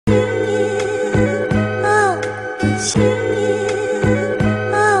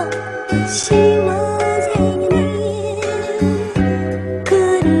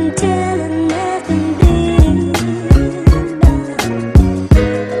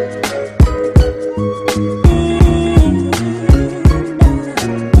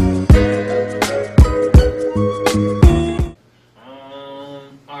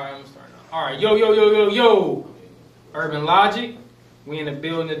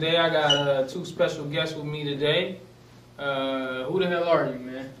today. I got two special guests with me today. Who the hell are you,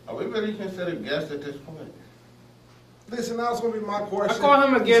 man? Are we really considered guests at this point? Listen, that was going to be my question. I call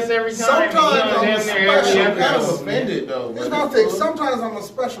him a guest every time. Sometimes I'm a special I'm kind of guest. offended though. It's nothing. Sometimes I'm a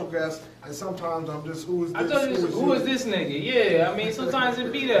special guest, and sometimes I'm just who is this? I thought it was, who is this nigga? Yeah, I mean, sometimes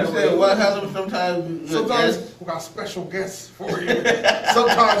it be that You way. said what happenens sometimes we got special guests for you.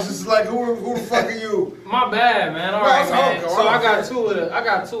 Sometimes it's like who the fuck are you? My bad, man. All No, right, it's man. okay. So I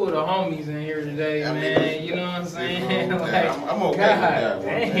got two of the homies in here today, man. You know what I'm saying? Like, I'm okay God with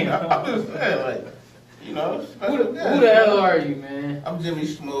that one. damn. I'm just saying, like, you know, Who the hell are you, man? I'm Jimmy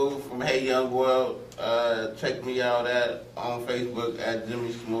Smooth from Hey Young World. Check me out on Facebook at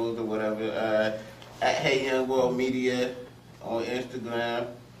Jimmy Smooth or whatever. At Hey Young World Media on Instagram.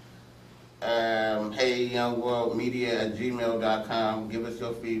 Hey Young World Media at gmail.com. Give us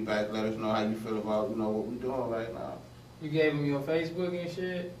your feedback. Let us know how you feel about what we're doing right now. You gave him your Facebook and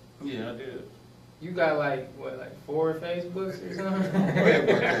shit? Yeah, I did. You got like 4 Facebooks or something?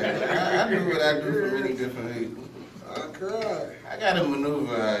 I do what I do for many different people. Okay. I got to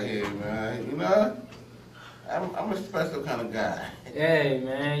maneuver out here, man. You know, I'm a special kind of guy. Hey,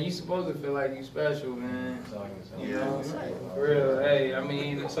 man, you supposed to feel like you special, man. Yeah, right. For real. Hey, I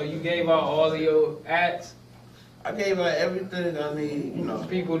mean, so you gave out all of your ads? I gave her everything I need, you know.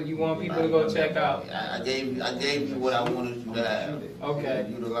 People, you want people to go check out? I gave you what I wanted you to have. Okay.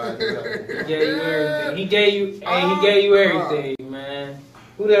 Utilize it. He gave you everything. He gave you everything, man.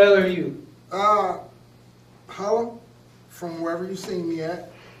 Who the hell are you? Hollow, from wherever you seen me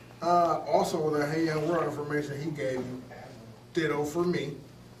at. Also with the Hey Young World information he gave you. Ditto for me.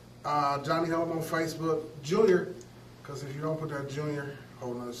 Johnny Helm on Facebook. Junior, because if you don't put that Junior,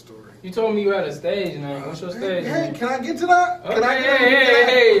 whole nother story. You told me you had a stage name. What's your stage Hey, name? can I get to that? Okay, Can I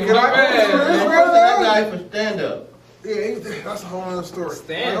hey, Can my I bad, go man. to What's that that? guy for stand-up? Yeah, that's a whole other story.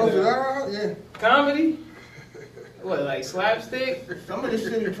 Stand I don't do up. that, right? Yeah. Comedy? What, like slapstick? Some of the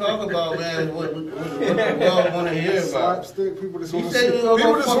shit you talk about, man, what the world want to hear about. Slapstick, people just You want to said see. you gonna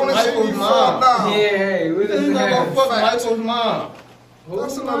People go just fuck want to see Michael's you mom. fall down. Yeah, hey, what You is ain't gonna that? go fuck Michael's mom.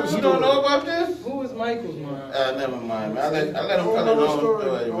 That's Who's another mine? You don't know about this? Who is Michael's mom? Never mind, man. I let him Whole tell his nother own story.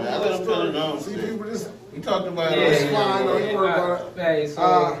 story, man. I let him tell his own See, shit. people just. We talked about Yeah, it. fine, don't you worry about it. Hey,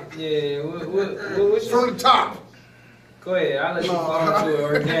 so, yeah, what's your... From the top. Go ahead, I'll let you No. go into it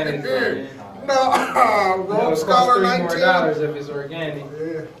organic, man. No, Rogue Scholar $3 19. more if it's organic.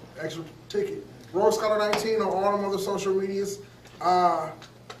 Yeah, extra ticket. Rogue Scholar 19 on all them other social medias.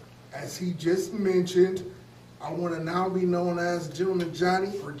 As he just mentioned, I want to now be known as Gentleman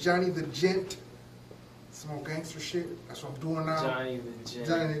Johnny or Johnny the Gent. Some more gangster shit. That's what I'm doing now. Johnny the Gent.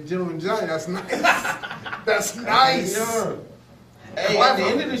 Johnny the Gentleman Johnny. That's nice. That's nice. Yeah. Hey, at the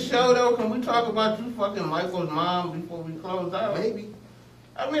end of the show, though, can we talk about you fucking Michael's mom before we close out? Maybe.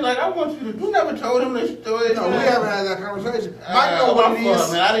 I mean, like, I want you to... You never told him this story. No, we man. haven't had that conversation. Mike know my what it fault,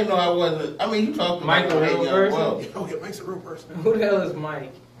 is. man. I didn't know I wasn't... I mean, you talked about Michael, the real Hey Young person? World. Oh, yeah, Mike's a real person. Who the hell is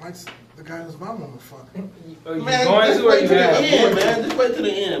Mike? Mike's the guy who's my motherfucker. Are you Man, going just to or wait you to the have? end, man. Just wait to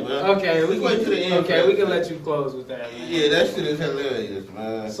the end, bro. Okay, Just wait to the end. Okay, bro. we can let you close with that, man. Yeah, that shit is hilarious,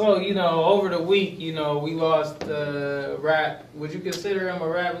 man. So, over the week, we lost rap. Would you consider him a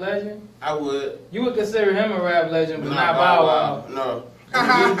rap legend? I would. You would consider him a rap legend, but not Bow Wow. No.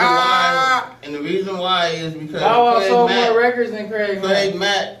 And the reason why is because Bow Wow Craig sold Mack, more records than Craig Craig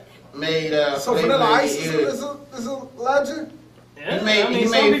Mack. Mack made So Flavor Vanilla of the Ice Year. is a legend? Yeah, He made- I mean, he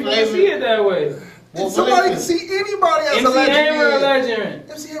some made people Flavor- can see it that way. Well, Somebody can listen, see anybody as a MC legend. Hammer a yeah. legend.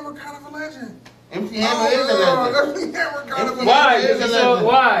 MC Hammer kind of a legend. MC Hammer is a legend. MC Hammer kind of a Why? He is legend. a legend.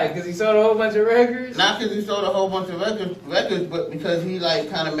 Why? Because he sold a whole bunch of records? Not because he sold a whole bunch of records, but because he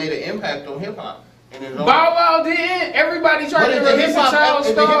kind of made an impact on hip hop. Bow Wow didn't. Everybody tried to release a child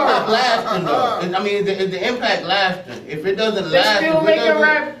Is the hip hop star. lasting though? I mean, is the impact lasting? If it doesn't They last, still if it making doesn't-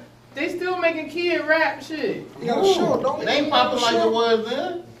 rap. They still making kid rap shit. You got a show, don't It ain't popping like show. it was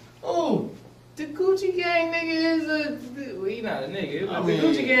then. Ooh. The Gucci Gang nigga is well, he not a nigga. I But mean- the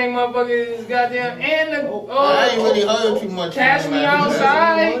Gucci Gang motherfucker is goddamn. And the I ain't really heard too much. Cash from Me him.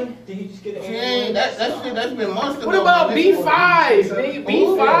 Outside. Did he just get She ain't, that shit, that's been months What ago, about man. B5? Nigga,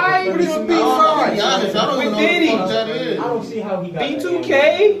 B5? What is I B5? don't be honest, I don't With even know Diddy. what the fuck that I is. don't see how he got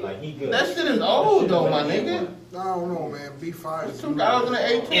B2K? Like he good. That shit is old though, my nigga. I don't know, man. B5 is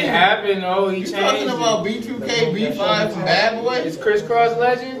 2018. It happened, oh, he You changed talking about it. B2K, B5 from Bad Boy? It's Crisscross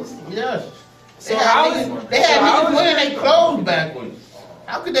Legends? Yes. So They how had is- niggas, they had so how niggas is- wearing their clothes backwards.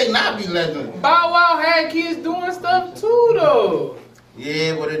 How could they not be legends? Bow Wow had kids doing stuff too, though.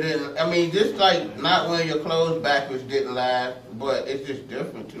 Yeah, but it didn't. I mean, just like not wearing your clothes backwards didn't last, but it's just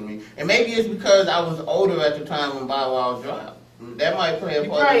different to me. And maybe it's because I was older at the time when Bow Wow dropped. That might play a You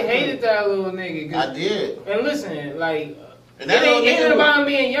part. probably too. hated that little nigga. 'Cause- I did. And listen, like, And it that little ain't nigga about him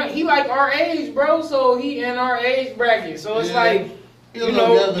being young. He like our age, bro. So he in our age bracket. So it's Yeah. like, He a you little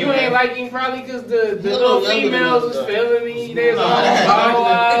know, younger you than ain't that. like him probably because the He a little little younger than females us, was though. feeling me. They was Nah, all that had bow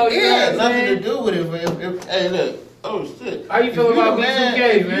wow. nothing, You it know had what I'm nothing to saying? do with it. Hey, look. Oh shit. How you feel If about the B2K,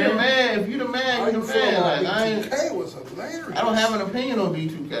 If you the man? man, if you the man, How you you the feel man. about Like, B2K was hilarious. I don't have an opinion on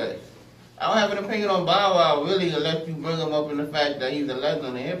B2K. I don't have an opinion on Bow Wow really unless you bring him up in the fact that he's a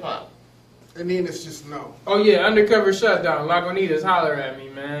legend in hip hop. And then it's just no. Oh yeah, Undercover Shutdown. Lagunitas, holler at me,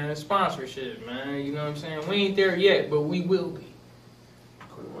 man. Sponsorship, man. You know what I'm saying? We ain't there yet, but we will be.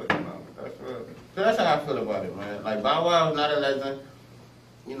 Quit working on it. That's real. So that's how I feel about it, man. Like Bow Wow is not a legend.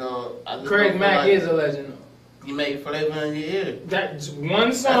 You know, I just Craig don't feel Mack like is a legend. he made flavor in your ear. That one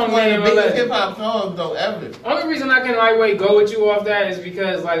That's song one made of him the a biggest hip legend. hop songs though ever. Only reason I can lightweight go with you off that is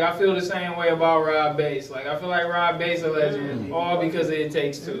because like I feel the same way about Rob Bass. Like I feel like Rob Bass a legend all because of It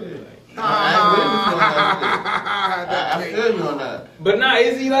Takes Two. Like, I feel you on that. but nah,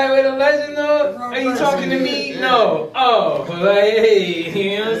 is he lightweight a legend though? Rob Are you Bass talking to is, me? yeah. No. Oh, but like hey,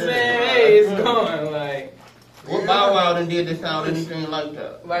 you know what I'm saying? Hey, it's going like. What Bow Wow done did to sound anything like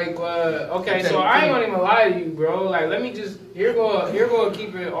that? Like, okay, so I ain't gonna even lie to you, bro. Like, let me just here go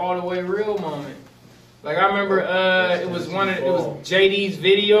keep it all the way real moment. Like, I remember it was JD's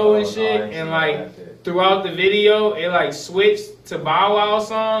video and shit, and like throughout the video, it like switched to Bow Wow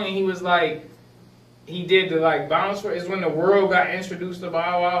song, and he was like, he did the like bounce for. It's when the world got introduced to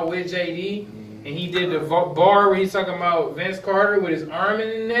Bow Wow with JD, and he did the bar where he's talking about Vince Carter with his arm in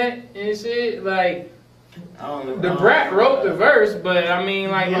the net and shit, like. The Brat wrote the verse, but I mean,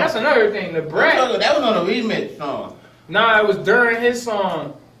 like, and that's another thing. The Brat, That was on a remix song. nah, it was during his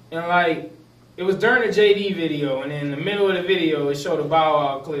song, and like, it was during the JD video, and in the middle of the video, it showed a Bow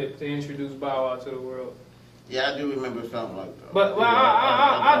Wow clip to introduce Bow Wow to the world. Yeah, I do remember something like that. But well,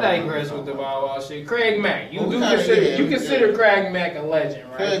 I digress with the Bow Wow shit. Craig Mack, you consider Craig Mack a legend,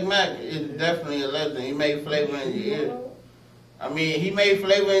 right? Craig Mack is definitely a legend. He made flavor in your ear. I mean, he made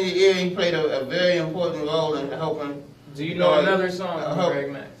flavor in your ear. He played a very important role in helping. Do you know another song from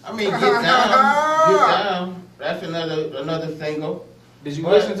Craig Mack? I mean, Get Down. That's another single. Did you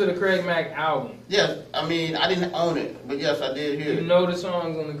listen to the Craig Mack album? Yes, I mean, I didn't own it, but yes, I did hear You it. know the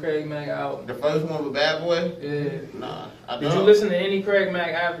songs on the Craig Mack album? The first one with Bad Boy? Yeah. Nah, I don't. Did you listen to any Craig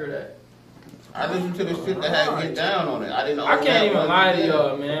Mack after that? I listened to the shit that had Get Down on it. I didn't own I that can't even one. lie to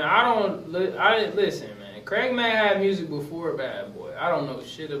y'all, man. I didn't listen, man. Craig Mack had music before Bad Boy. I don't know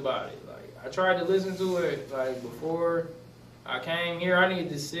shit about it. Like I tried to listen to it like before I came here. I needed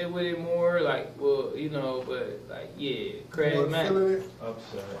to sit with it more. Like, well, you know, but like, yeah, Craig Mack.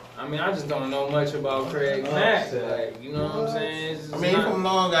 Upset. I mean, I just don't know much about Craig Mack. Like, you know what I'm saying? It's I mean, not from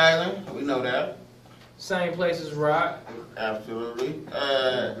Long Island. We know that. same place as Rock. Absolutely.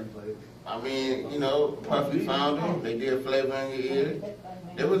 I mean, you know, Puffy found him. They did Flavor in Your Ear.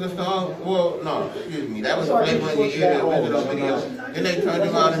 There was a song, well, no, excuse me, that was Flavor in Your Ear, the original video. Then they turned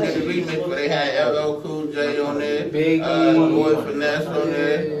him out and did a remix where they had LL Cool J on there, Biggie. Lloyd Finesse on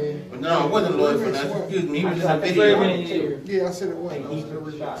there. But no, it wasn't Lloyd Finesse, excuse me, he was just a Flavor in video. Your Ear. Yeah, I said it was. It was the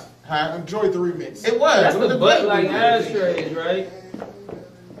remix. I Huh? enjoyed the remix. It was. That's It was the a butt dope like remix. ashtrays, right?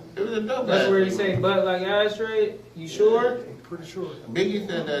 It was a dope That's ass where he remix. say butt like ashtray. You sure? I'm pretty sure. Biggie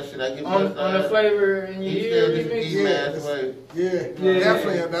said that shit. I give On him the Flavor in Your He Ear said this remix? deep ass way. Yeah, Yeah.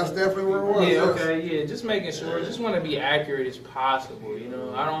 definitely. That's definitely where it was. Yeah, yes. okay, yeah. Just making sure. Just want to be accurate as possible. You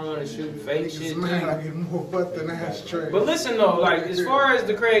know, I don't want to shoot fake Niggas shit. mad I too. get more butt than ashtray. But listen though, like as far as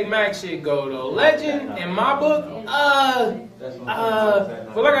the Craig Mack shit go though, legend in my book,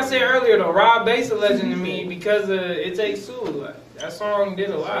 but like I said earlier though, Rob Bass a legend to me because It Takes Two. Like that song did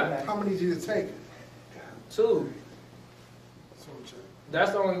a lot. How many did it take? Two.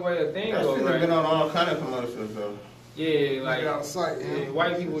 That's the only way a thing That goes, shit have right? been on all kind of commercials though. Yeah, like Get out of sight, yeah, yeah.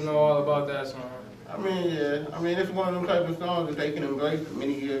 white people know all about that song. I mean, yeah. I mean, it's one of them type of songs that they can embrace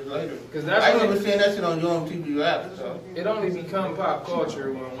many years later. 'Cause that's I when remember seeing that shit on UMTV Rap. So. It only become pop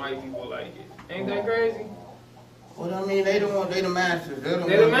culture when white people like it. Ain't that crazy? Well, I mean, they the masses. They're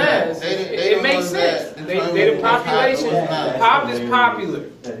They the ones that- mass. They It the makes ones sense. that They determine the what's hot and population. what's not. Pop is popular.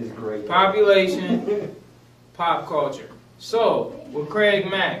 That is great. Population, pop culture. So, with Craig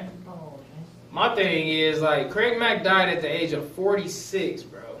Mack, my thing is like Craig Mack died at the age of 46,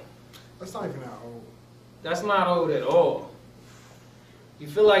 bro. That's not even that old. That's not old at all. You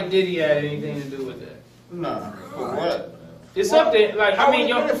feel like Diddy had anything to do with that? Nah, for what? It's up there. Like How I mean,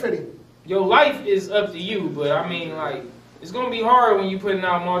 would it benefit him? your life is up to you, but I mean, like, it's gonna be hard when you putting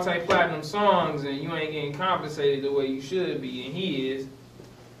out multi-platinum songs and you ain't getting compensated the way you should be, and he is.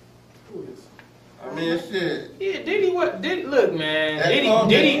 Who is? I mean, shit. Yeah, look, man.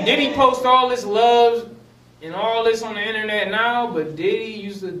 Did he post all this love and all this on the internet now? But Diddy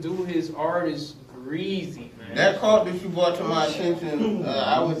used to do his artists greasy, man. That quote that you brought to my attention,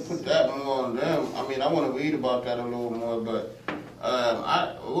 I would put that more on them. I mean, I want to read about that a little more, but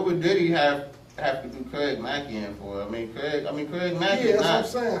what would Diddy have to do Craig Mackey in for? I mean, Craig Mackey. Yeah, that's what I'm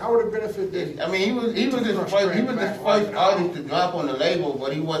saying. How would it benefit Diddy? I mean, he was his first artist to drop on the label,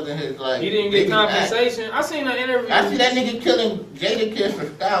 but he wasn't his like. He didn't get compensation. I seen an interview. I see that nigga killing Jadakiss for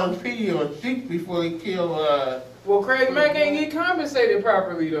Styles P or Sheik before he killed. Well, Craig Mack ain't get compensated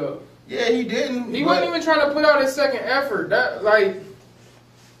properly though. Yeah, he didn't. He wasn't even trying to put out his second effort. That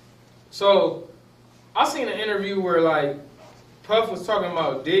so I seen an interview where like Puff was talking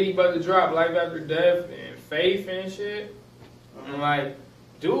about Diddy about to drop Life After Death and Faith and shit, and like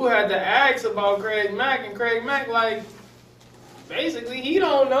dude had to ask about Craig Mack, and Craig Mack like basically he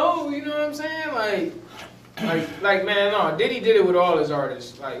don't know. You know what I'm saying? Like man, no, Diddy did it with all his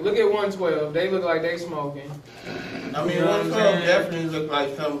artists. Like look at 112, they look like they smoking. I mean, 112 definitely looked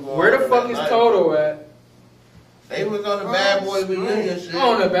like something going on. Where the fuck is Toto at? They was on the Bad Boy reunion shit.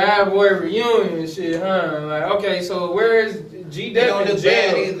 On the Bad Boy reunion shit, huh? Like, okay, so where is G Dep in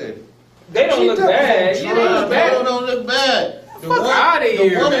jail? Either. They don't look bad. Yeah, they look bad. They don't look bad. Fuck out of here,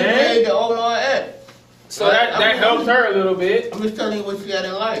 the woman man. made the Omar Epps. So that helped her a little bit. I'm just telling you what she had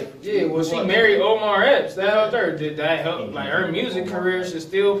in life. Yeah, well, she married Omar Epps. That helped her. Did that help? Like, her music career should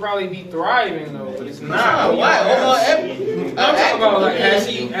still probably be thriving, though, but it's not. Why? Omar Epps? I'm talking about, like, as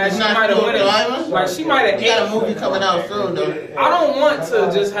she might have won it. Like, she might have got a movie coming out soon, though. I don't want to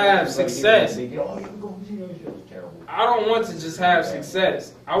just have success. I don't want to just have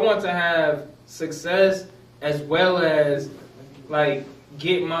success. I want to have success as well as, like,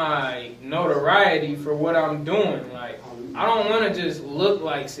 get my notoriety for what I'm doing. Like, I don't want to just look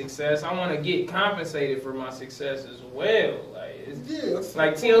like success. I want to get compensated for my success as well. Like,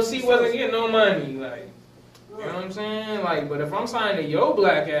 like TLC wasn't getting no money. Like, you know what I'm saying? Like, but if I'm signing to your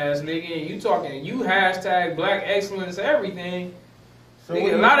black ass nigga and you hashtag black excellence everything, so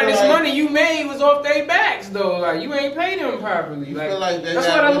nigga, a lot of this money you made was off their backs though. Like, you ain't paid them properly. Like that's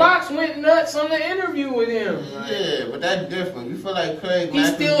why the Locks went nuts on the interview with him. Like, yeah, but that's different. You feel like Craig he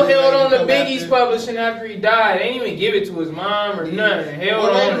still held on to Biggie's publishing after he died. They didn't even give it to his mom or nothing. Held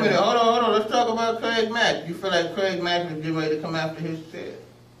on. Wait a minute. Hold on. Let's talk about Craig Mack. You feel like Craig Mack was getting ready to come after his shit?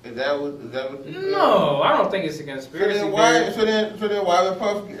 Is that what you feel? No, I don't think it's a conspiracy. So then why would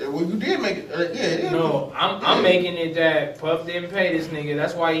Puff? Well, you did make it. Yeah, it is. No, I'm making it that Puff didn't pay this nigga.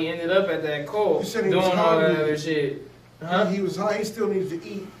 That's why he ended up at that cult doing all that other shit. Huh? He was high. He still needs to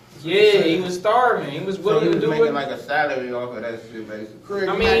eat. Yeah, he was starving. He was willing to do making it. like a salary off of that shit, basically.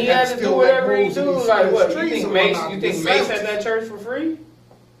 I mean, he had to do whatever he do. Like, what? You think Mace had that church for free?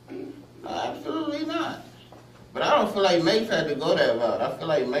 No, absolutely not. But I don't feel like Mace had to go that route. I feel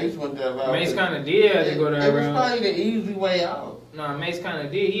like Mace went that route. Mace kind of did have to go that route. It was probably the easy way out. Nah, Mace kind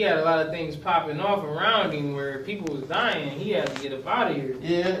of did. He had a lot of things popping off around him where people was dying. He had to get up out of here.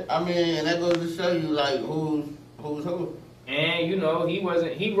 Yeah, I mean, and that goes to show you, like, who's who. And, you know, he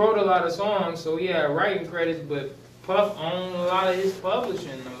wrote a lot of songs, so he had writing credits, but Puff owned a lot of his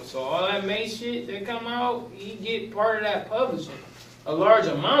publishing, though. So all that Mace shit that come out, he get part of that publishing. A large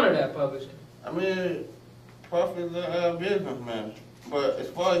amount of that publishing. I mean, Puff is a businessman. But as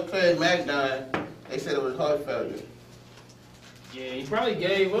far as Craig Mack died, they said it was heart failure. Yeah, he probably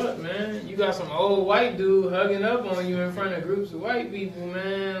gave up, man. You got some old white dude hugging up on you in front of groups of white people,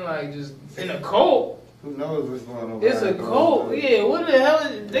 man. Like, just in a cult. Who knows what's going on? It's a cult. Yeah, what the hell?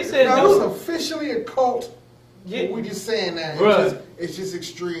 They said no. It's officially a cult. Yeah. We just saying that. It's just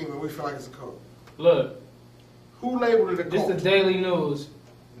extreme, and we feel like it's a cult. Look. Who labeled it a cult? This is the Daily News.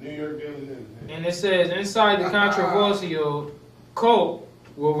 New York Daily News. And it says, inside the controversial cult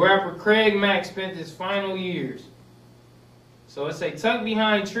where rapper Craig Mack spent his final years. So it say, tucked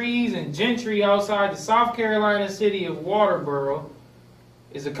behind trees and gentry outside the South Carolina city of Waterboro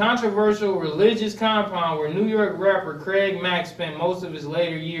is a controversial religious compound where New York rapper Craig Mack spent most of his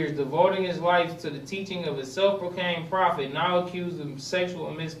later years, devoting his life to the teaching of a self-proclaimed prophet now accused of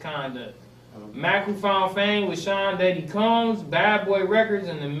sexual misconduct. Mack, who found fame with Sean Diddy Combs, Bad Boy Records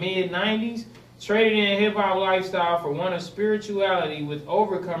in the mid-90s, traded in a hip-hop lifestyle for one of spirituality with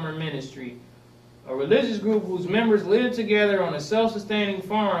Overcomer Ministry, a religious group whose members live together on a self-sustaining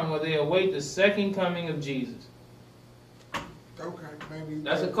farm where they await the second coming of Jesus. Okay, maybe.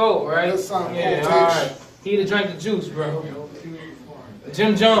 That's a cult, right? Yeah, all right. He'd have drank the juice, bro.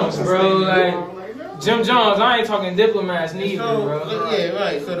 Jim Jones, bro. Like, Jim Jones, I ain't talking diplomats neither, bro. Yeah,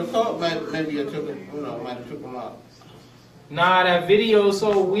 right. So the cult maybe took him out. Nah, that video is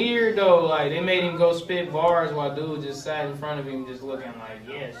so weird though. Like they made him go spit bars while dude just sat in front of him, just looking like,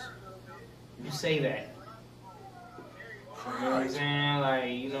 yes, you say that. You know what I'm saying? Like,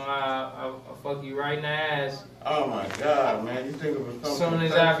 you know, I fuck you right in the ass. Oh my God, man! You think it was something? Soon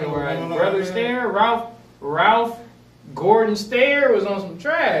as afterwards, Brother Stair, Ralph Gordon Stair was on some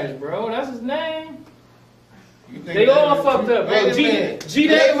trash, bro. That's his name. They all fucked up, bro. G-Dep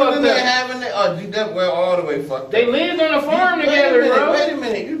fucked up. G-Dep were all the way fucked up. They lived on a farm together, bro. Wait a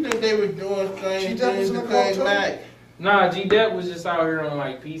minute. You think they were doing strange things to Craig Mack? Nah, G-Dep was just out here on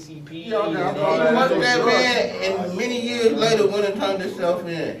like PCP. Yeah, okay, and all that. Fuck that man, and many years later went and turned himself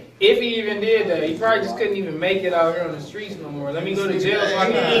in. If he even did that, he probably just couldn't even make it out here on the streets no more. Let me go to jail so I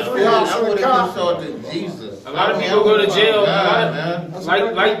can eat free. I would have consulted Jesus. A lot of people go to jail.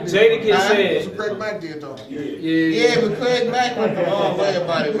 Like Jadakiss That's said. what Craig Mack did though. Yeah, but Craig Mack went the wrong way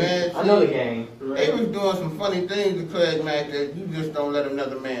about it, man. I know the game. They was doing some funny things to Craig Mack that you just don't let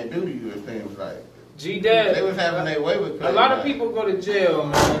another man do to you, it seems like. G-Dep. They was having their way with Craig A lot of Mack. people go to jail,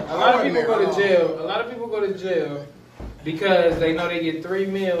 man. A lot of people go to jail because they know they get 3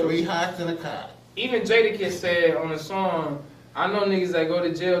 meals. 3 hots and a cot. Even Jadakiss said on a song, I know niggas that go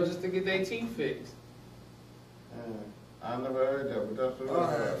to jail just to get their teeth fixed. I never heard that, but that's what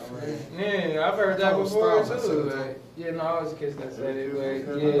Yeah, I've heard that before too. Like, yeah, no, I was a kid that said it. Like,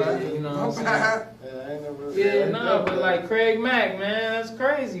 yeah, you know what I'm saying? Yeah, no, but like Craig Mack, man, that's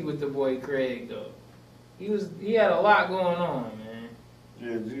crazy with the boy Craig though. He had a lot going on,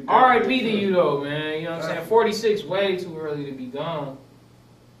 man. R.I.P. to you though, man. You know what I'm saying? 46, way too early to be gone.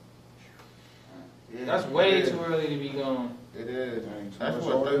 That's way too early to be gone. It is. That's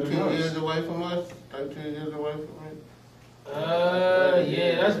what, 13 years away from us? 13 years away from me?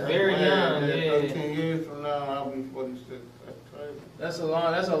 Yeah, that's very young. Yeah. 13 years from now, I'll be 46. That's crazy. That's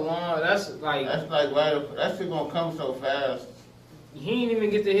like right. That shit gonna come so fast. he ain't even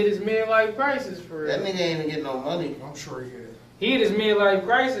get to hit his midlife crisis for real. That nigga ain't even get no money. I'm sure he did. He hit his midlife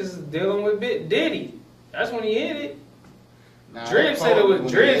crisis dealing with Diddy. That's when he hit it. Nah, Drip said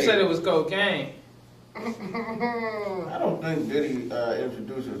it was cocaine. I don't think Diddy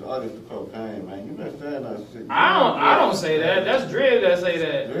introduces others to cocaine, man. You been saying that shit. I don't say that. That's Drip that say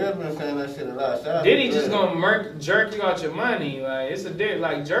that. Drip been saying that shit a lot. Diddy just gonna jerk you out your money. Like it's a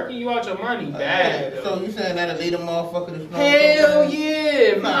like jerking you out your money bad. So you saying that'll lead a motherfucker to smoke? Hell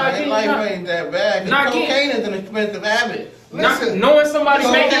yeah! Nah, his life ain't that bad. Cocaine is an expensive habit. Not knowing somebody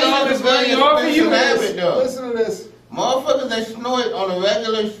making all this money off of you. Listen to this. Motherfuckers that snort on a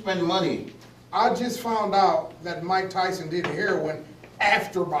regular spend money. I just found out that Mike Tyson did heroin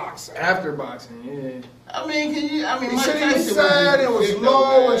after boxing. After boxing, yeah. I mean, He Mike said he Tyson was sad, it was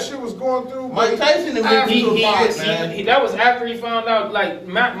low, man. and shit was going through. Mike Tyson That was after he found out. Like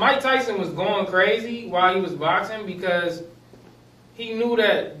Mike Tyson was going crazy while he was boxing because he knew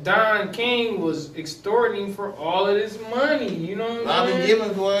that Don King was extorting for all of this money. You know what I'm saying? Robin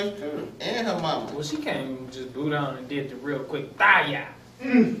Gibbons was too, and her mama. Well, she came just blew down and did the real quick thigh.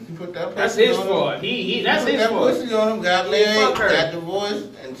 He put that That's his fault. That's his fault. Pussy on him, got married, got divorced,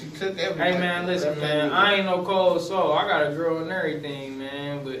 and she took everything. Hey man, listen man, I ain't no cold soul. I got a girl and everything,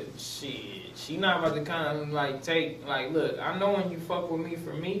 man. But shit, she not about to kind of like take like, look, I know when you fuck with me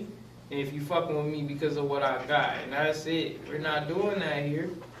for me, and if you fucking with me because of what I got, and that's it. We're not doing that here.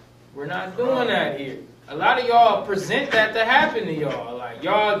 We're not doing that here. A lot of y'all present that to happen to y'all. Like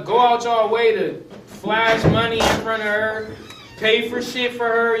y'all go out y'all way to flash money in front of her. Pay for shit for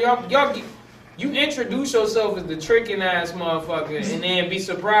her. You introduce yourself as the tricking ass motherfucker and then be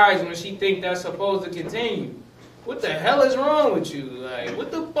surprised when she think that's supposed to continue. What the hell is wrong with you? Like, what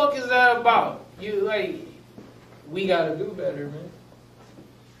the fuck is that about? We gotta do better,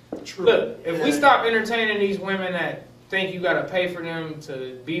 man. True. Look, if we stop entertaining these women that think you gotta pay for them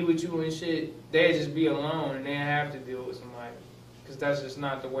to be with you and shit, they'd just be alone and they have to deal with somebody. Because that's just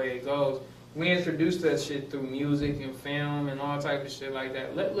not the way it goes. We introduced that shit through music and film and all type of shit like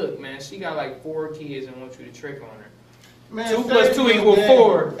that. Look, man, she got like 4 kids and wants you to trick on her. Man, 2 plus 2 equal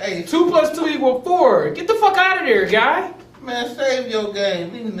 4. Hey. 2 plus 2 equal 4. Get the fuck out of there, guy. Man, save your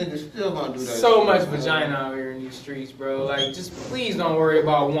game. These niggas still gonna do that. So much vagina out here in these streets, bro. Like, just please don't worry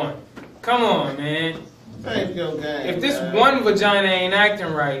about one. Come on, man. Save your game. If this one vagina ain't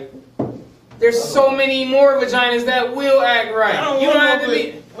acting right, there's so many more vaginas that will act right. You don't have to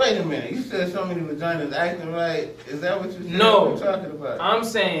be. Wait a minute, you said so many vaginas acting right. Is that what you said? No, what you're talking about? I'm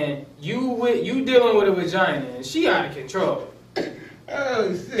saying you dealing with a vagina and she out of control.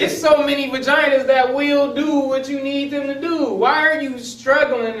 Oh shit! It's so many vaginas that will do what you need them to do. Why are you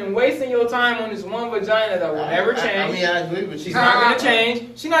struggling and wasting your time on this one vagina that will never change? I agree with you. She's not gonna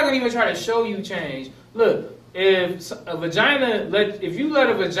change. She's not gonna even try to show you change. Look, if a vagina if you let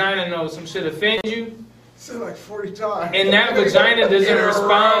a vagina know some shit offends you, said like 40 times. and that vagina doesn't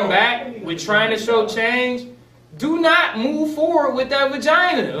respond back with trying to show change, do not move forward with that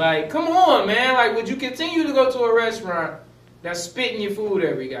vagina. Like, come on, man. Like, would you continue to go to a restaurant that's spitting your food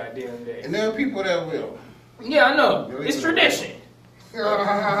every goddamn day? And there are people that will. Yeah, I know. It's tradition. Hey, you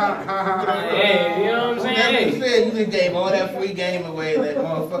know what I'm saying? Hey. You said you just gave all that free game away, that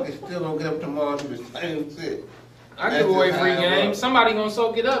motherfucker still gonna get up tomorrow and do the same shit. I give away free game. Somebody gonna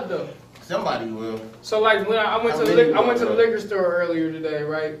soak it up though. Somebody will. So like when I went to the liquor store earlier today,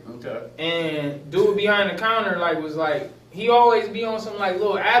 right? Okay. And dude behind the counter was like he always be on some like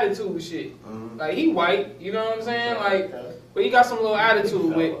little attitude shit. Mm-hmm. Like he white, you know what I'm saying? Like, but he got some little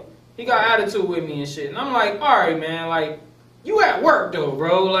attitude with. He got attitude with me and shit. And I'm like, all right, man, like. You at work though,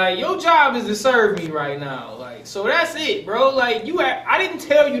 bro. Like your job is to serve me right now. Like so that's it, bro. Like I didn't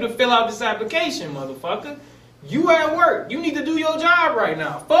tell you to fill out this application, motherfucker. You at work. You need to do your job right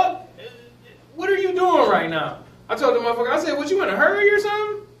now. Fuck. What are you doing right now? I told the motherfucker. I said, "What you in a hurry or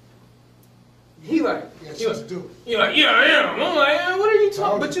something?" He like, yeah, he like, yeah, I am. I'm like, what are you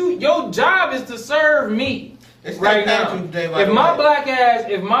talking? But your job is to serve me. It's right now. If my black ass,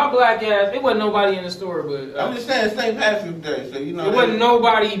 it wasn't nobody in the store, but I'm just saying it's St. Patrick's Day, so you know. It wasn't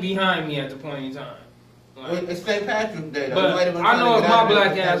nobody behind me at the point in time. Like, it's St. Patrick's Day. Though. But I know if my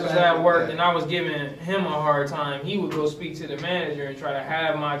black ass was at work and I was giving him a hard time, he would go speak to the manager and try to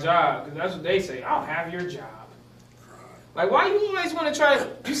have my job, because that's what they say. I'll have your job. Like, why you always want to try?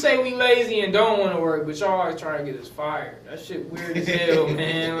 You say we lazy and don't want to work, but y'all always trying to get us fired. That shit weird as hell,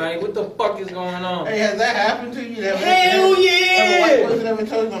 man. Like, what the fuck is going on? Hey, has that happened to you? Hell yeah! Have a white person ever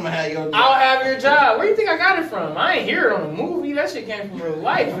told you I'm gonna have your job? I'll have your job. Where do you think I got it from? I ain't hear it on a movie. That shit came from real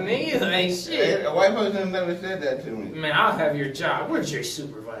life, nigga. Like, shit. A white person never said that to me. Man, I'll have your job. Where's your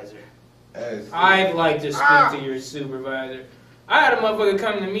supervisor? I'd like to speak to your supervisor. I had a motherfucker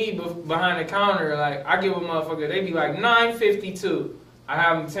come to me behind the counter. Like, I give a motherfucker, they be like $9.52. I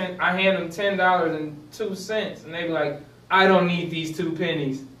hand them $10.02, and they be like, I don't need these 2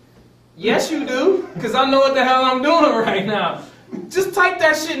 pennies. Yes, you do, because I know what the hell I'm doing right now. Just type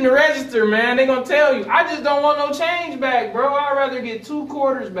that shit in the register, man. They gonna tell you. I just don't want no change back, bro. I'd rather get 2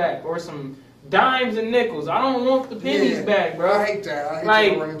 quarters back or some dimes and nickels. I don't want the pennies back, bro. I hate that. I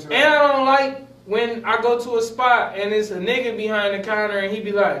don't like when I go to a spot and it's a nigga behind the counter and he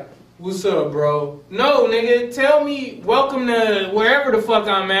be like, what's up, bro? No, nigga, tell me welcome to wherever the fuck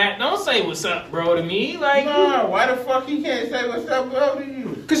I'm at. Don't say what's up, bro, to me. Like, no, why the fuck you can't say what's up, bro, to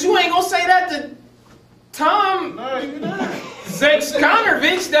you? Because you ain't gonna say that to Tom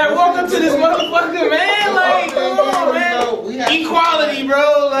Zexkonovich that walked up to this motherfucker, man. Like, come on, man. Equality,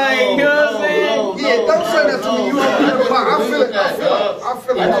 bro. Like, you know what I'm saying? Yeah, don't say that to me. You I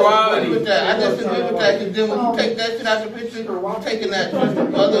feel like equality. I disagree with that, because then when you take that shit out the picture, you're taking that sense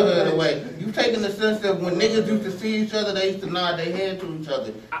of brotherhood away. You're taking the sense that when niggas used to see each other, they used to nod their head to each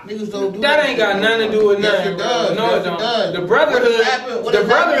other. Niggas don't do that. That ain't got nothing to do with nothing. Yes, it does. No, it don't. The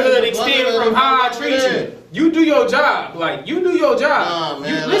brotherhood extends from how I treat you. You do your job. Like, you do your job. Nah,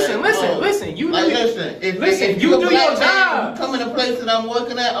 man, listen. You do your job. You come in a place that I'm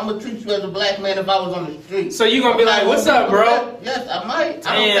working at, I'm gonna treat you as a black man if I was on the street. So you gonna be like, what's up, bro? Yes, I might.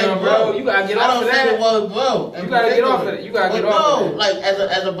 Damn, bro. You gotta get off of that. I don't say the word bro. You gotta get off of it. You gotta get off of it. Like,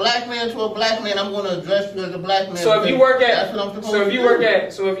 as a black man to a black man, I'm gonna address you as a black man. So if you work at, that's what I'm supposed to do.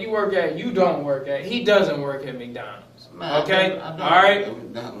 you don't work at, he doesn't work at McDonald's. Nah, okay? I don't all right?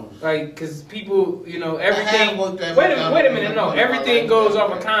 McDonald's. Like, cause people, you know, everything. Wait a minute, no. Everything goes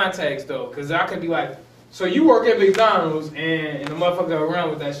off of context, though. Cause I could be like, so you work at McDonald's, and the motherfucker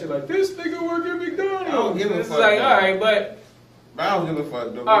around with that shit like, this nigga work at McDonald's. I don't give a fuck. It's like, all right, but. I don't give a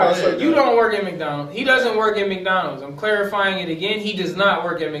fuck, though. All right, so you don't work at McDonald's. He doesn't work at McDonald's. I'm clarifying it again. He does not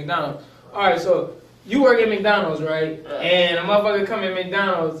work at McDonald's. All right, so you work at McDonald's, right? And a motherfucker come at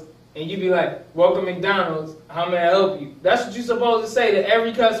McDonald's, and you be like, welcome McDonald's, how may I help you? That's what you supposed to say to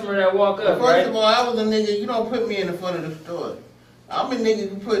every customer that walk up, right? First of all, I was a nigga, you don't put me in the front of the store. I'm a nigga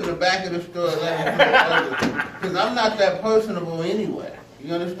you put in the back of the store because I'm not that personable anyway.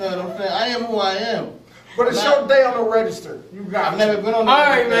 You understand what I'm saying? I am who I am. But it's your day on the register. You got I've never been on the register. All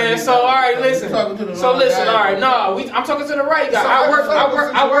right, man. So, all right, listen. I'm talking to the right guy. I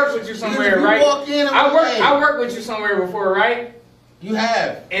work with you somewhere, right? I work with you somewhere before, right? You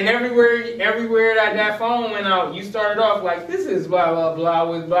have. And everywhere that phone went out, you started off like, this is blah, blah,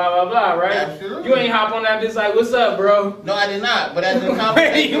 blah with blah, blah, blah, right? Absolutely. You ain't hop on that bitch like, what's up, bro? No, I did not. But as the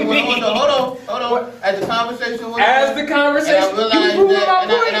conversation went on, hold on. As the conversation went on. You proving my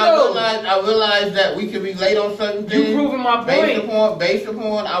point, though. I realized that we could relate on certain things. You proving my point. Based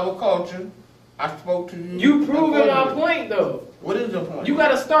upon our culture, I spoke to you. You proving my point though. What is the point? You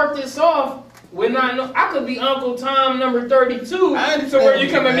gotta start this off with I could be Uncle Tom number 32. So where you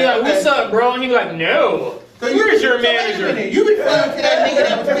come at me like, what's up, bro? And he like, no. So where's your manager? You referring to that nigga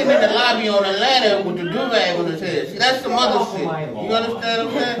that was sitting in the lobby on the ladder with the do-rag on his head. See, that's some other shit. You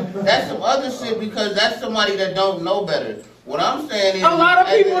understand what I'm saying? That's some other shit because that's somebody that don't know better. What I'm saying is... A lot of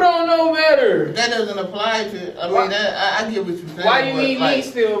people don't know better. That doesn't apply to... I mean, I get what you're saying. Why you need me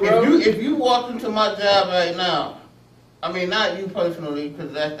still, bro? If you walked into my job right now, I mean, not you personally,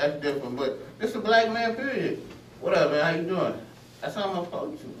 because that's different, but it's a black man, period. What up, man? How you doing? That's how I'm gonna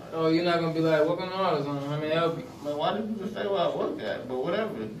approach you. Man. Oh, you're not gonna be like, what kind of orders on? How may I help you? Man, why did you just say where I work at? But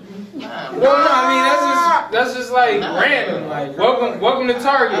whatever. Nah, no, I mean that's just like random. Like welcome to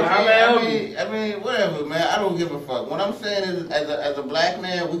Target. How may I help you? I mean, whatever, man. I don't give a fuck. What I'm saying is, as a black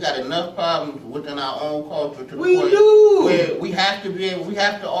man, we got enough problems within our own culture to the point where we have to be able, we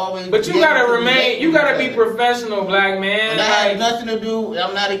have to always. But you gotta remain. You gotta be professional, black man. That has nothing to do.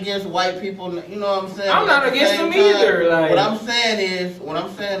 I'm not against white people. You know what I'm saying? I'm not against them either. Like what I'm saying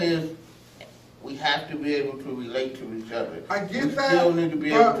is, we have to be able to relate to each other. I get we that. Still need to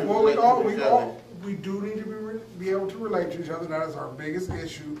be able to relate to each other. We do need to be able to relate to each other. That is our biggest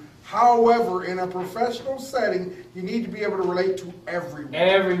issue. However, in a professional setting, you need to be able to relate to everyone.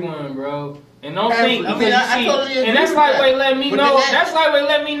 Everyone, bro. And don't think I mean, I totally agree and that's like that. they let me know. That's like they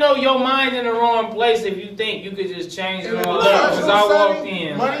let me know your mind in the wrong place if you think you could just change it all up. Because I walked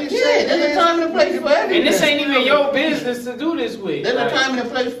in. There's a time and a place for everything. And this ain't even your business to do this with. There's a time and a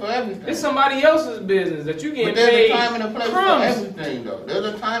place for everything. It's somebody else's business that you get paid. But there's a time and a place for everything, though. There's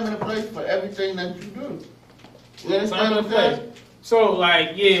a time and a place for everything that you do. You understand what I'm saying? So,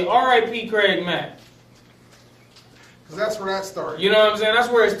 like, yeah, R.I.P. Craig Mack. Because that's where that started. You know what I'm saying? That's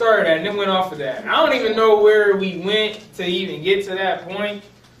where it started at, and then went off of that. I don't even know where we went to even get to that point.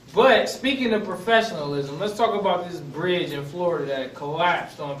 But speaking of professionalism, let's talk about this bridge in Florida that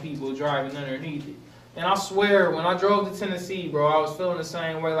collapsed on people driving underneath it. And I swear, when I drove to Tennessee, bro, I was feeling the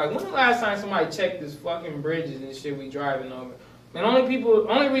same way. Like, when the last time somebody checked this fucking bridges and shit we driving over? And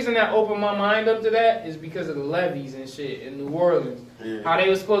only reason that opened my mind up to that is because of the levees and shit in New Orleans. Yeah. How they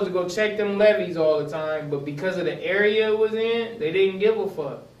were supposed to go check them levees all the time, but because of the area it was in, they didn't give a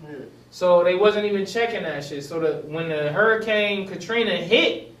fuck. Yeah. So they wasn't even checking that shit. So when the Hurricane Katrina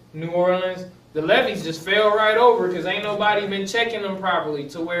hit New Orleans, the levees just fell right over because ain't nobody been checking them properly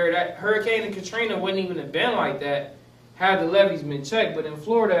to where that Hurricane Katrina wouldn't even have been like that had the levees been checked. But in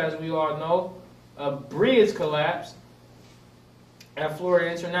Florida, as we all know, a bridge collapsed at Florida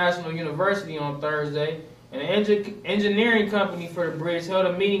International University on Thursday. An engineering company for the bridge held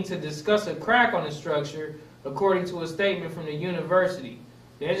a meeting to discuss a crack on the structure, according to a statement from the university.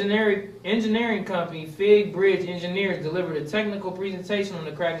 The engineering company, Fig Bridge Engineers, delivered a technical presentation on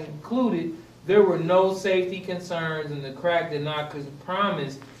the crack and concluded there were no safety concerns and the crack did not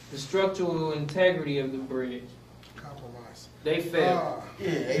compromise the structural integrity of the bridge. Compromise. They failed.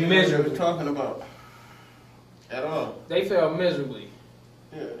 Miserably. What we're talking about. At all. They fell miserably.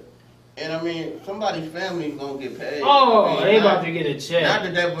 Yeah. And I mean, somebody's family's gonna get paid. Oh, I mean, they about to get a check.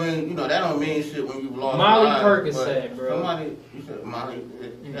 Not that brings, that don't mean shit when you've lost Molly lives, Percocet, bro. You said Molly.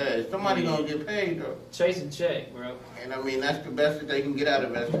 Yeah, somebody gonna get paid though. Chase a check, bro. And I mean, that's the best that they can get out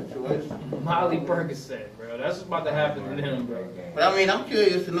of that situation. Molly Percocet, bro. That's what's about to happen to them, bro. But I mean, I'm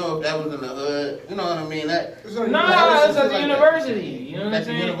curious to know if that was in the hood. You know what I mean? It's at the university. You know what I'm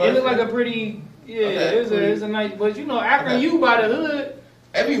saying? It looked like a pretty. Yeah, okay, it's a nice, but Akron, you by the hood.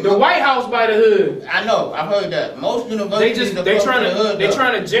 The White House by the hood. I know, I've heard that. Most universities they trying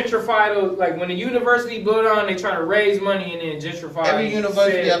to gentrify those. Like when the university blew down, they trying to raise money and then gentrify. Every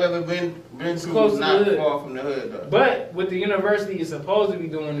university I've ever been to is not far from the hood though. But what the university is supposed to be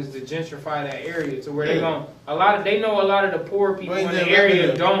doing is to gentrify that area to where they know a lot of the poor people in the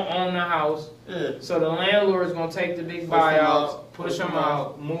area don't own the house. Yeah. So the landlord's gonna take the big buyouts, push them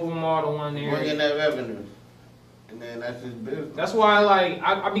out, move them all to one area. Bring in that revenue. And then that's his business. That's why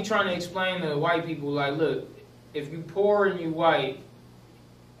I be trying to explain to white people, like, look, if you poor and you white,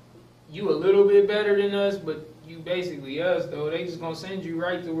 you a little bit better than us, but you basically us, though. They just gonna send you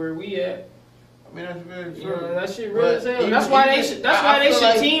right to where we at. I mean, that's very true. That shit real as hell. That's why they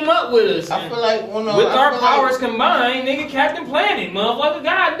should team up with us. I feel like with our powers combined, nigga, Captain Planet, motherfucker.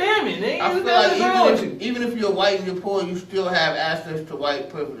 God damn it, nigga. I feel like even if you're white and you're poor, you still have access to white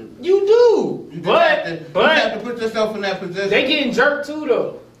privilege. You do, you have to put yourself in that position. They getting jerked too,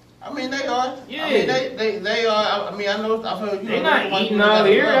 though. I mean, they are. Yeah. I mean, they are. I mean, I know. I've heard. They not eating out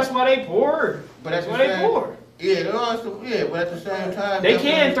here. That's why they poor. But that's why they poor. Yeah, they're also, yeah, but at the same time, They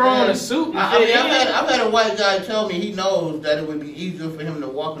can throw on a suit and I fit mean, in. I've had a white guy tell me he knows that it would be easier for him to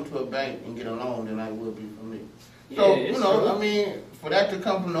walk into a bank and get a loan than it would be for me. So, Yeah, you know, I mean, for that to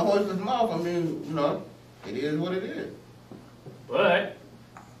come from the horse's mouth, I mean, you know, it is what it is. But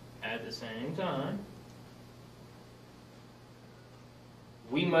at the same time,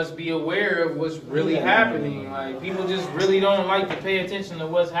 we must be aware of what's really happening. Like, people just really don't like to pay attention to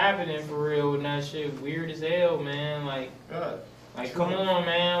what's happening for real, and that shit weird as hell, man. Like, come on,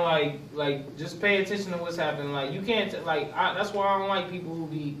 man. Like, just pay attention to what's happening. Like, you can't, that's why I don't like people who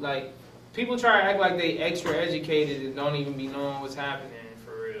be, like, people try to act like they extra educated and don't even be knowing what's happening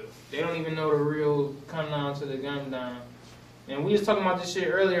for real. They don't even know the real come down to the gun down. And we was talking about this shit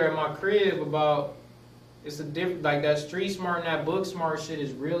earlier at my crib about, it's a different, like, that street smart and that book smart shit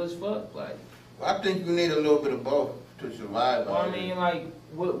is real as fuck. Like, I think you need a little bit of both to survive. well, I mean, like,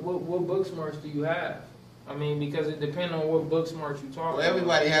 what book smarts do you have? I mean, because it depends on what book smarts you talking Well,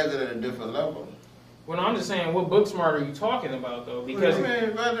 everybody has it at a different level. Well, no, I'm just saying, what book smart are you talking about, though? Because, I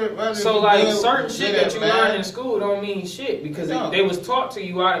mean, rather so, you like, good- certain good shit at that you math. learn in school don't mean shit because No. they was taught to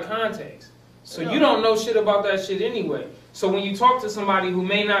you out of context. So Yeah. you don't know shit about that shit anyway. So when you talk to somebody who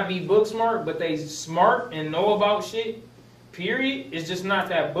may not be book smart, but they smart and know about shit, period, it's just not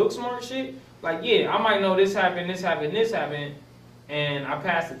that book smart shit. Like, yeah, I might know this happened, and I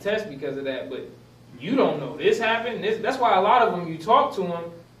passed the test because of that, but you don't know this happened. That's why a lot of them, you talk to them,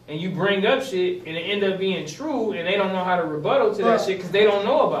 and you bring up shit, and it end up being true, and they don't know how to rebuttal to that Right. shit because they don't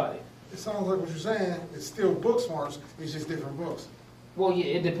know about it. It sounds like what you're saying. It's still book smarts. It's just different books. Well,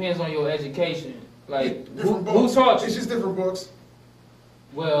 yeah, it depends on your education. Like, Yeah, who different books. taught It's you? just different books.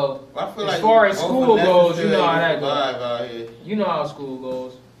 Well, I feel as like far as both school are goes, you know how necessary that to goes. survive out here. You know how school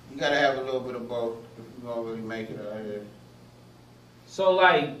goes. You gotta have a little bit of both if you're gonna really make it out here. So,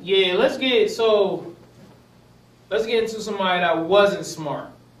 like, yeah, let's get into somebody that wasn't smart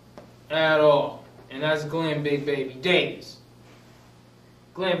at all, and that's Glenn Big Baby Davis.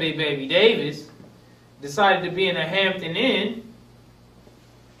 Glenn Big Baby Davis decided to be in a Hampton Inn,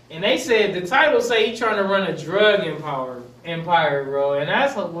 and they said the title say he trying to run a drug empire, bro, and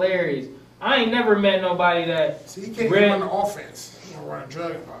that's hilarious. I ain't never met nobody that See, he can't read- even run the offense. He's gonna run a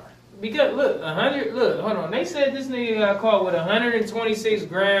drug empire. Because look, hold on. They said this nigga got caught with 126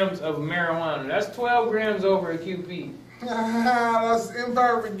 grams of marijuana. That's 12 grams over a QP. That's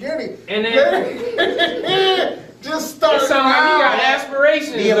empire beginning. And then just it started sounds like he got out.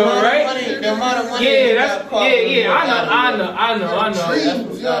 aspirations, The though, amount of right? money, the amount of money Yeah, he that's got caught with, I know.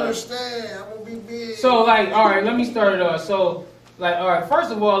 Dreams, you understand? I'm gonna be big. So, like, all right, let me start it off. So, like, all right,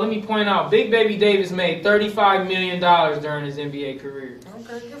 first of all, let me point out, Big Baby Davis made $35 million during his NBA career.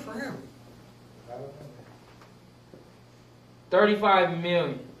 Okay, good for him. 35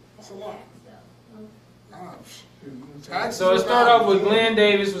 million. That's a lot. Taxes So it are started not- off with Glenn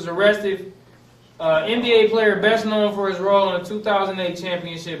Davis was arrested. NBA player best known for his role in the 2008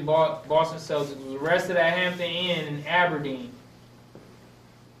 championship Boston Celtics was arrested at Hampton Inn in Aberdeen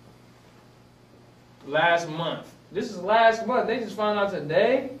last month. This is last month. They just found out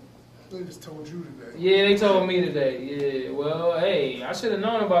today. They just told you today. Yeah, they told me today. Yeah, well, hey, I should have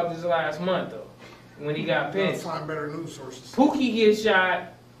known about this last month though, when he got Gotta pinched. find better news sources. Pookie gets shot.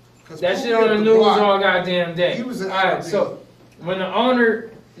 'Cause That Pookie shit on hit the the news block. all goddamn day. He was in Alright, Aberdeen. so when the owner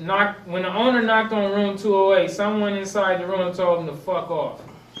knocked on room 208, someone inside the room told him to fuck off.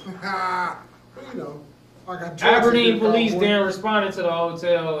 You know, like I joked Aberdeen you, police cowboy. then responded to the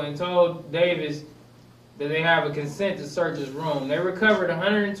hotel and told Davis that they have a consent to search his room. They recovered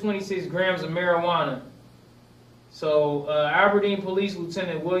 126 grams of marijuana. So Aberdeen Police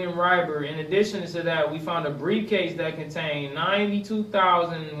Lieutenant William Ryber, in addition to that, we found a briefcase that contained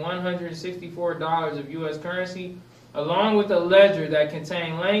 $92,164 of U.S. currency, along with a ledger that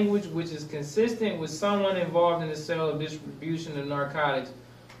contained language which is consistent with someone involved in the sale of distribution of narcotics.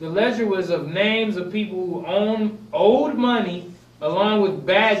 The ledger was of names of people who owed money, along with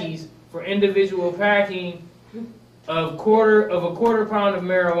baggies for individual packing of a quarter pound of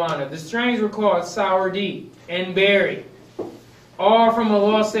marijuana. The strains were called Sour D and Berry, all from a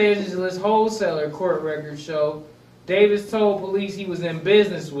Los Angeles wholesaler, court records show. Davis told police he was in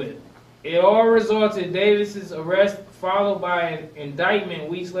business with. It all resulted in Davis's arrest, followed by an indictment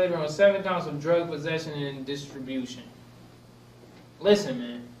weeks later on 7 counts of drug possession and distribution. Listen,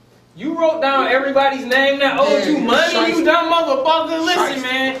 man. You wrote down everybody's name that owed you money, you dumb motherfucker. Listen,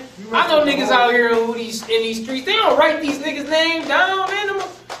 man. I know niggas out here in these streets. They don't write these niggas' names down, man.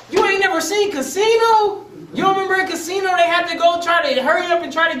 You ain't never seen Casino? You don't remember in Casino they had to go try to hurry up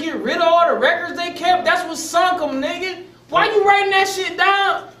and try to get rid of all the records they kept? That's what sunk them, nigga. Why you writing that shit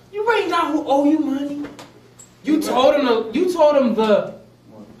down? You writing down who owe you money? You told him the.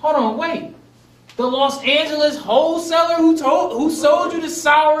 Hold on, wait. The Los Angeles wholesaler who sold you the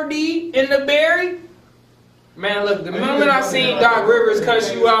sour D and the berry? Man, look, the moment I seen Doc Rivers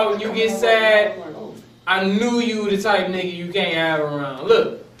cuss you out and you get sad, I knew you the type nigga you can't have around.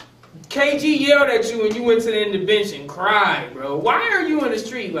 Look, KG yelled at you when you went to the end of the bench and cried, bro. Why are you in the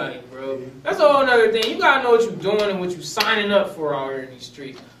street like, bro? That's a whole other thing. You gotta know what you're doing and what you're signing up for out here in these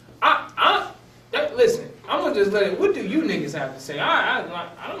streets. Listen, I'm gonna just let it. What do you niggas have to say?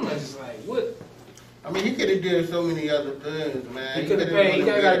 I'm just like, what? I mean, he could have did so many other things, man. He could have paid. He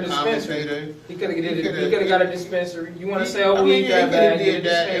could have got a dispensary. He could have got a dispensary. You want to say, oh, he got bad? He could have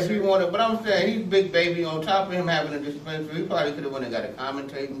did that if he wanted. But I'm saying he's Big Baby. On top of him having a dispensary, he probably could have went and got a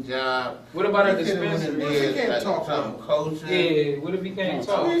commentating job. What about a dispensary? He can't talk something coaching. Yeah, what if he can't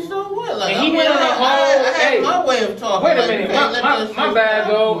talk? I mean, so what? Like, and he went on a whole. I had my way of talking. Wait a minute, my bad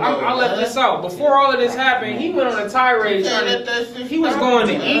though. I left this out. Before all of this happened, he went on a tirade. He was going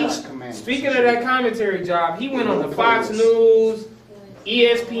to each. Speaking of that commentary job, he went on the Fox News,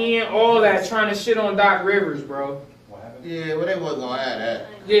 ESPN, all that, trying to shit on Doc Rivers, bro. Yeah, well, they wasn't gonna have that.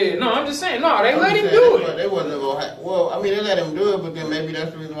 Yeah, no, I'm just saying, no, they let him do it. They wasn't gonna have. Well, I mean, they let him do it, but then maybe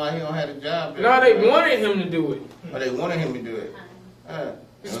that's the reason why he don't have a job. No, they wanted him to do it. Oh, they wanted him to do it.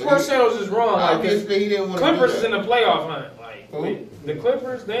 Sports Channel's is wrong. Obviously, he didn't want to. Clippers is in the playoff hunt. Like the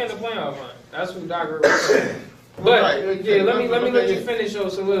Clippers, they in the playoff hunt. That's who Doc Rivers is. But right. Yeah, let me let you finish your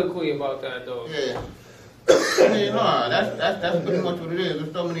soliloquy about that though. Yeah. I mean, no, that's pretty much what it is.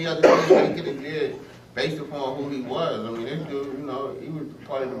 There's so many other things that he could have did based upon who he was. I mean, this dude, you know, he was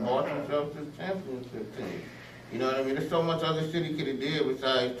part of the Boston Celtics championship team. You know what I mean? There's so much other shit he could have did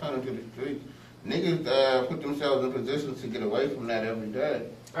besides turning to the streets. Niggas put themselves in positions to get away from that every day.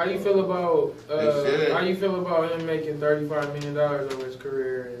 How you feel about him making $35 million over his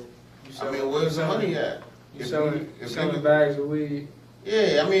career? I mean, where's the money at? You selling bags of weed?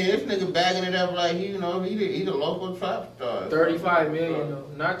 Yeah, I mean, this nigga bagging it up like he's a local trap star. 35 million though,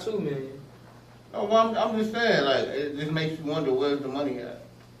 not 2 million. No, well, I'm just saying, like, it just makes you wonder where's the money at?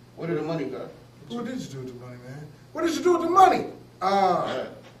 Where did the money go? What did you do with the money, man? What did you do with the money?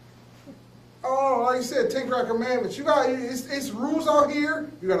 Oh, like you said, 10 Crack Commandments. You got it's rules out here.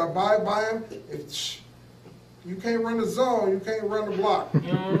 You gotta abide by them. You can't run the zone. You can't run the block. You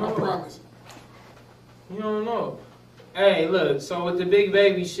don't know. I promise. You don't know. Hey, look. So with the Big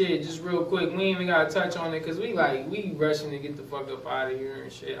Baby shit, just real quick, we ain't even gotta touch on it because we rushing to get the fuck up out of here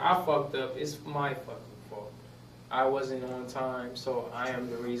and shit. I fucked up. It's my fucking fault. I wasn't on time, so I am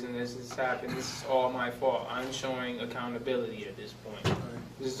the reason this has happened. This is all my fault. I'm showing accountability at this point.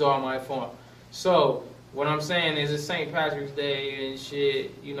 This is all my fault. So, what I'm saying is it's St. Patrick's Day and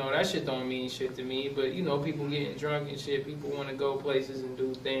shit, you know, that shit don't mean shit to me, but, you know, people getting drunk and shit, people want to go places and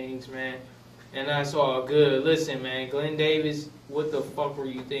do things, man, and that's all good. Listen, man, Glenn Davis, what the fuck were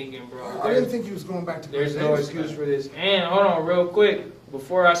you thinking, bro? I didn't think he was going back to Glenn Davis. There's no excuse for this. And, hold on, real quick,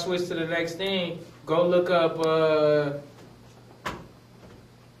 before I switch to the next thing, go look up,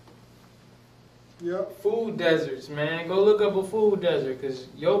 Yep. Food deserts, man. Go look up a food desert, because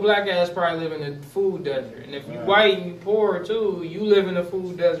your black ass probably live in a food desert. And if you white and you poor, too, you live in a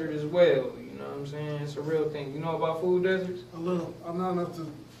food desert as well. You know what I'm saying? It's a real thing. You know about food deserts? A little. I'm not enough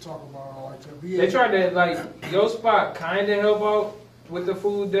to talk about it like that. But yeah. They tried to, like, your spot kind of help out with the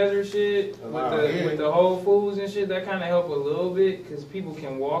food desert shit, with the Whole Foods and shit. That kind of help a little bit, because people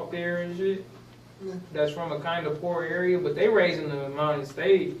can walk there and shit. Yeah. That's from a kind of poor area, but they raising the amount of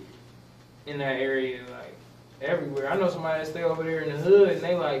state in that area, like, everywhere. I know somebody that stay over there in the hood, and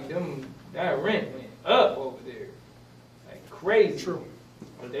they like, that rent went up over there. Like, crazy. True.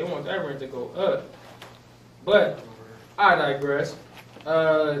 But they want that rent to go up. But, I digress.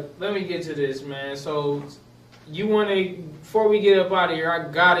 Let me get to this, man. So, you want to, before we get up out of here,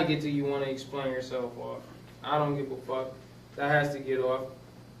 I got to get to you want to explain yourself off. I don't give a fuck. That has to get off.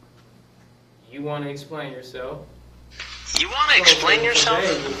 You want to explain yourself. You want to explain yourself?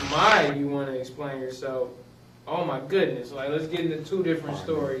 You want to explain yourself. Oh my goodness. Like, let's get into two different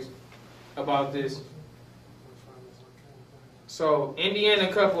stories about this. So,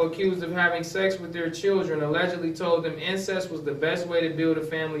 Indiana couple accused of having sex with their children allegedly told them incest was the best way to build a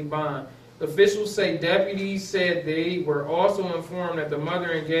family bond. Officials say deputies said they were also informed that the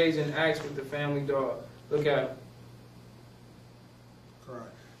mother engaged in acts with the family dog. Look at him.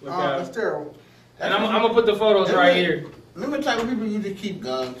 Correct. Look at him. That's terrible. And I'm going to put the photos right here. Remember the type of people you just keep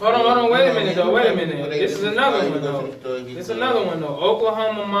guns. Hold on, wait a minute. This is another one though. This is another one though.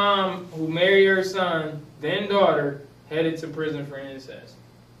 Oklahoma mom who married her son, then daughter, headed to prison for incest.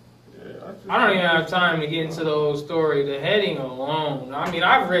 I don't even have time to get into the whole story. The heading alone. I mean,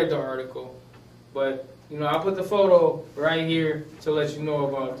 I've read the article, but You know, I put the photo right here to let you know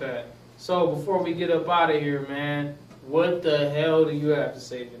about that. So before we get up out of here, man, what the hell do you have to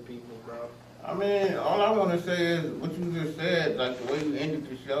say to the people, bro? I mean, all I want to say is what you just said, like the way you ended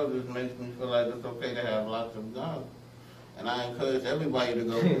the show just makes me feel like it's okay to have lots of guns. And I encourage everybody to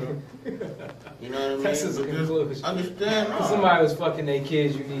go with them. You know what I mean? That's his But just conclusion. understand. If somebody was fucking their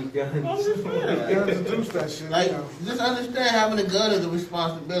kids, you need guns. I'm just saying. You gotta introduce that shit. Like, you know. just understand having a gun is a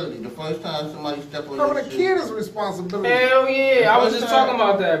responsibility. The first time somebody step on No, your but a shit. kid is a responsibility. Hell yeah, I was just talking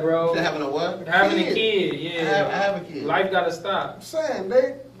about that, bro. Having a what? Having a kid, yeah. I have a kid. Life gotta stop. I'm saying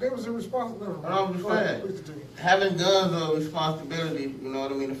they was a responsibility. I'm just saying. Having guns is a responsibility, you know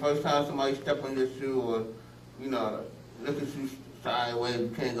what I mean? The first time somebody step on your shoe or, you know, look at you sideways,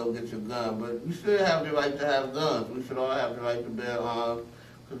 you can't go get your gun. But you should have the right to have guns. We should all have the right to bear arms.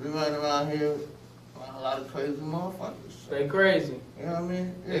 Because we running around here around a lot of crazy motherfuckers. They crazy. You know what I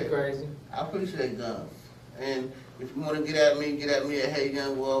mean? They crazy. I appreciate guns. And if you want to get at me at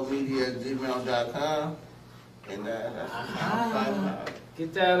heyyoungworldmedia@gmail.com. And that's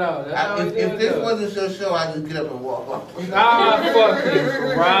Get that out. That's how we do if it, this though. wasn't your show, I'd just get up and walk off. Ah,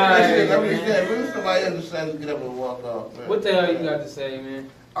 fucking right. Let me say, if somebody else decided to get up and walk off. Man. What the hell you got to say, man?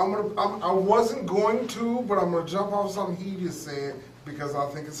 I wasn't going to, but I'm gonna jump off something he just said because I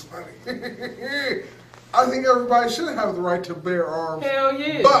think it's funny. I think everybody should have the right to bear arms. Hell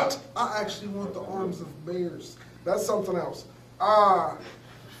yeah. But I actually want the arms of bears. That's something else.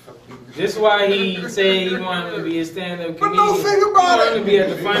 This is why he said he wanted to be a stand-up But comedian. no, think He about wanted it. to be at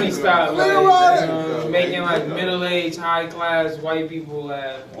the funny style, Think about it. making like middle-aged, high-class white people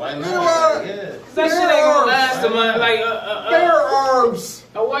laugh. Why Think not? about it. Yeah. That shit ain't gonna last a month. Like Bear arms.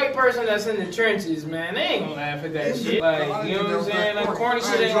 a white person that's in the trenches, man, they ain't gonna laugh at that shit. Like, you know what I'm saying? Like corny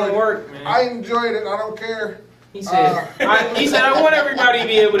shit ain't gonna work, man. I enjoyed it. I don't care. He said, I want everybody to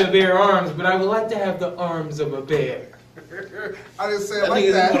be able to bear arms, but I would like to have the arms of a bear. I didn't say it I like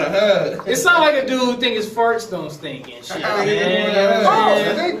think want to that. hug. It sounds like a dude who think his farts don't stink and shit, man. You know what Oh, I'm they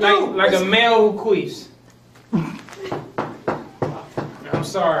saying? do. Like a male who queefs. I'm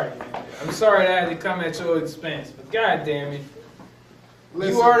sorry, man. I'm sorry that I had to come at your expense, but god damn it.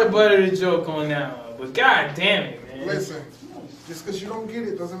 Listen, You are the butt of the joke on that one, but god damn it, man. Listen, just because you don't get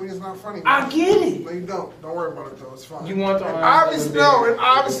it doesn't mean it's not funny. I get it. No, you don't. Don't worry about it though. It's fine. You want the And arms obviously, of a bear. no, it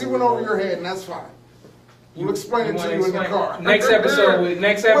obviously went over your head, and that's fine. We'll explain it wanna to you in the explain- car. Next episode. We'll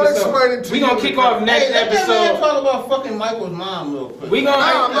explain it to We you gonna in the kick car. off next Hey, let that man episode. talk about fucking Michael's mom real quick. We gonna.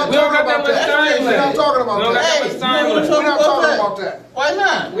 Nah, I'm not we don't talking got that about much that. time We're not left. talking about We don't got that. that much time Hey, left. We're not talking that. about that. Why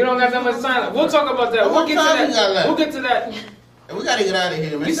not? We don't got that much time left. We'll talk about that. How We'll much get to time we got that. left? We'll get to that. We gotta get out of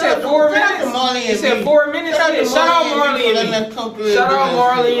here, man. You said 4 Shout out to minutes. Marley You and said me. 4 minutes. Shout out to Yeah, shout out Marley for and letting me. us come through Shout and out do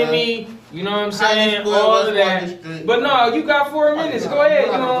Marley this, and man. me. You know what I'm saying? Highland Square, All of West that. Market Street. But no, you got 4 minutes. Go ahead.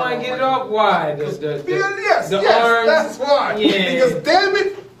 You don't want to get it off? Why? Yes, The yes, arms. that's why. Yeah. Because damn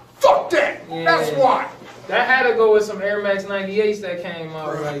it, fuck that. Yeah. That's why. That had to go with some Air Max 98s that came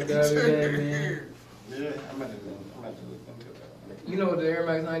out like the other day, man. Yeah, I'm about to look into that. You know what the Air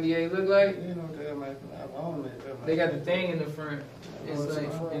Max 98 look like? You know, damn, I own it. They got the thing in the front. It's like,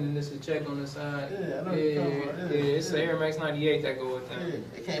 and then there's a check on the side. Yeah, I know what Yeah, you're talking about. yeah. It's the Air Max 98 that go with Yeah, them.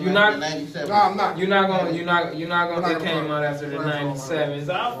 it came You're out in not- 97. No, I'm not. You're not gonna. It came out after the We're not gonna- 97s.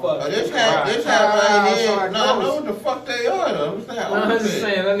 I'll Oh, fuck. this it. hat right Ah, here. so like No, I know those. what the fuck they are, though. I'm saying, No, I'm just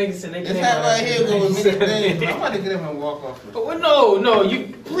saying, that nigga said they This came hat out right after here the go with many 97s. things. I'm about to get him and walk off. Oh, well, no, you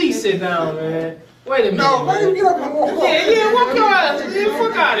please sit down, man. Wait a minute. No, why you get up and walk off? Yeah, walk your ass. Get the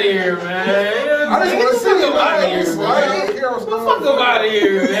fuck out of here, man. I just want to see Get the you. fuck out of I here, don't man. care what's Get the going fuck on. up out of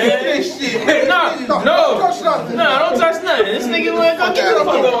here, man. Shit. No, Don't touch nothing. No, don't touch nothing. This nigga went go get the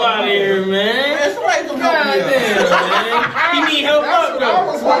fuck up out of here, man. Man, somebody come God help me damn, up. man. He need help That's up, what I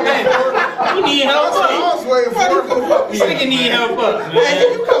was waiting though. for. He need help That's what I up. was waiting for. This nigga need help up, Man, man. you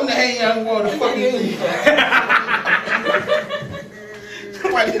come to Hey Young World, the fuck you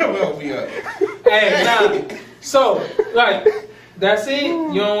Somebody come help me up. Hey, nah. So, like, that's it?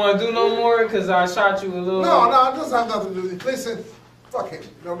 You don't want to do no more? Because I shot you a little. No, it doesn't have nothing to do with it. Listen, fuck him.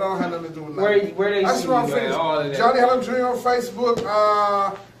 No, that don't have nothing to do with nothing. Where they I see just you want to at? finish. All of that. Johnny Helen Jr. on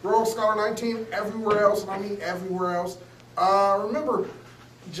Facebook, Rogue Scholar 19, everywhere else, and I mean everywhere else. Remember,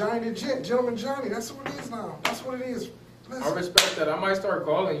 Johnny the Gent, Gentleman Johnny, that's what it is now. That's what it is. I Listen, respect that. I might start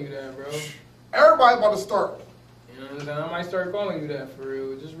calling you that, bro. everybody about to start. You know what I'm saying? I might start calling you that for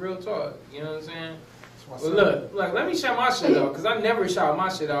real. Just real talk. You know what I'm saying? That's what I Well, said. look, let me shout my shit out, because I never shout my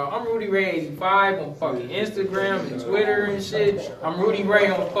shit out. I'm Rudy Ray 85 on fucking Instagram and Twitter and shit. I'm Rudy Ray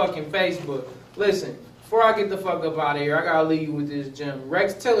on fucking Facebook. Listen, before I get the fuck up out of here, I gotta leave you with this gem.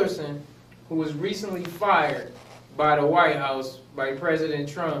 Rex Tillerson, who was recently fired by the White House, by President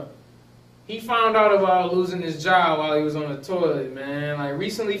Trump, He found out about losing his job while he was on the toilet, man. Like,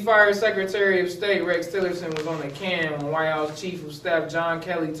 recently fired Secretary of State Rex Tillerson was on the cam when White House Chief of Staff John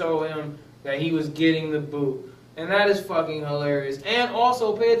Kelly told him that he was getting the boot. And that is fucking hilarious. And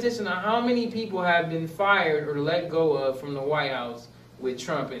also, pay attention to how many people have been fired or let go of from the White House with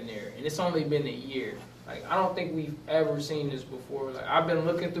Trump in there. And it's only been a year. Like, I don't think we've ever seen this before. Like, I've been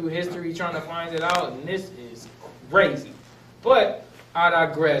looking through history trying to find it out, and this is crazy. But I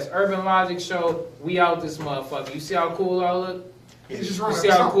digress. Urban Logic Show, we out this motherfucker. You see how cool I look? He's just You see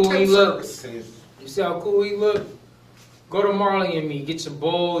how cool he look? service. You see how cool he look? Go to Marley and Me. Get your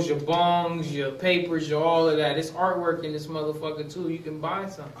bowls, your bongs, your papers, your all of that. It's artwork in this motherfucker too. You can buy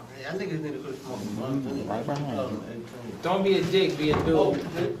some. I think it's need to go smoke Right behind. Don't be a dick, be a dude.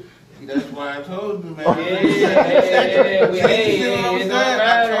 See, that's why I told you, man. Yeah, it don't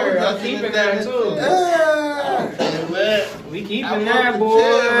matter. I'm keeping that too. We keeping that, boy.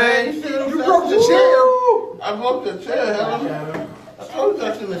 You broke the chair. I broke the chair, hell. I told you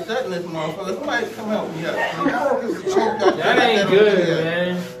I shouldn't have sat in this motherfucker. Somebody come help me up. That ain't good,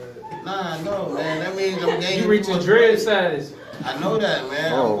 man. Nah, no, man. That means I'm gaining. You reaching dread status. I know that,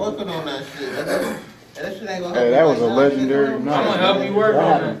 man. I'm working on that shit. That shit ain't gonna help Hey, me that was a right now. legendary I'm night. gonna help you work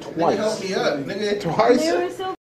on that. Nigga, help me up, nigga. Twice.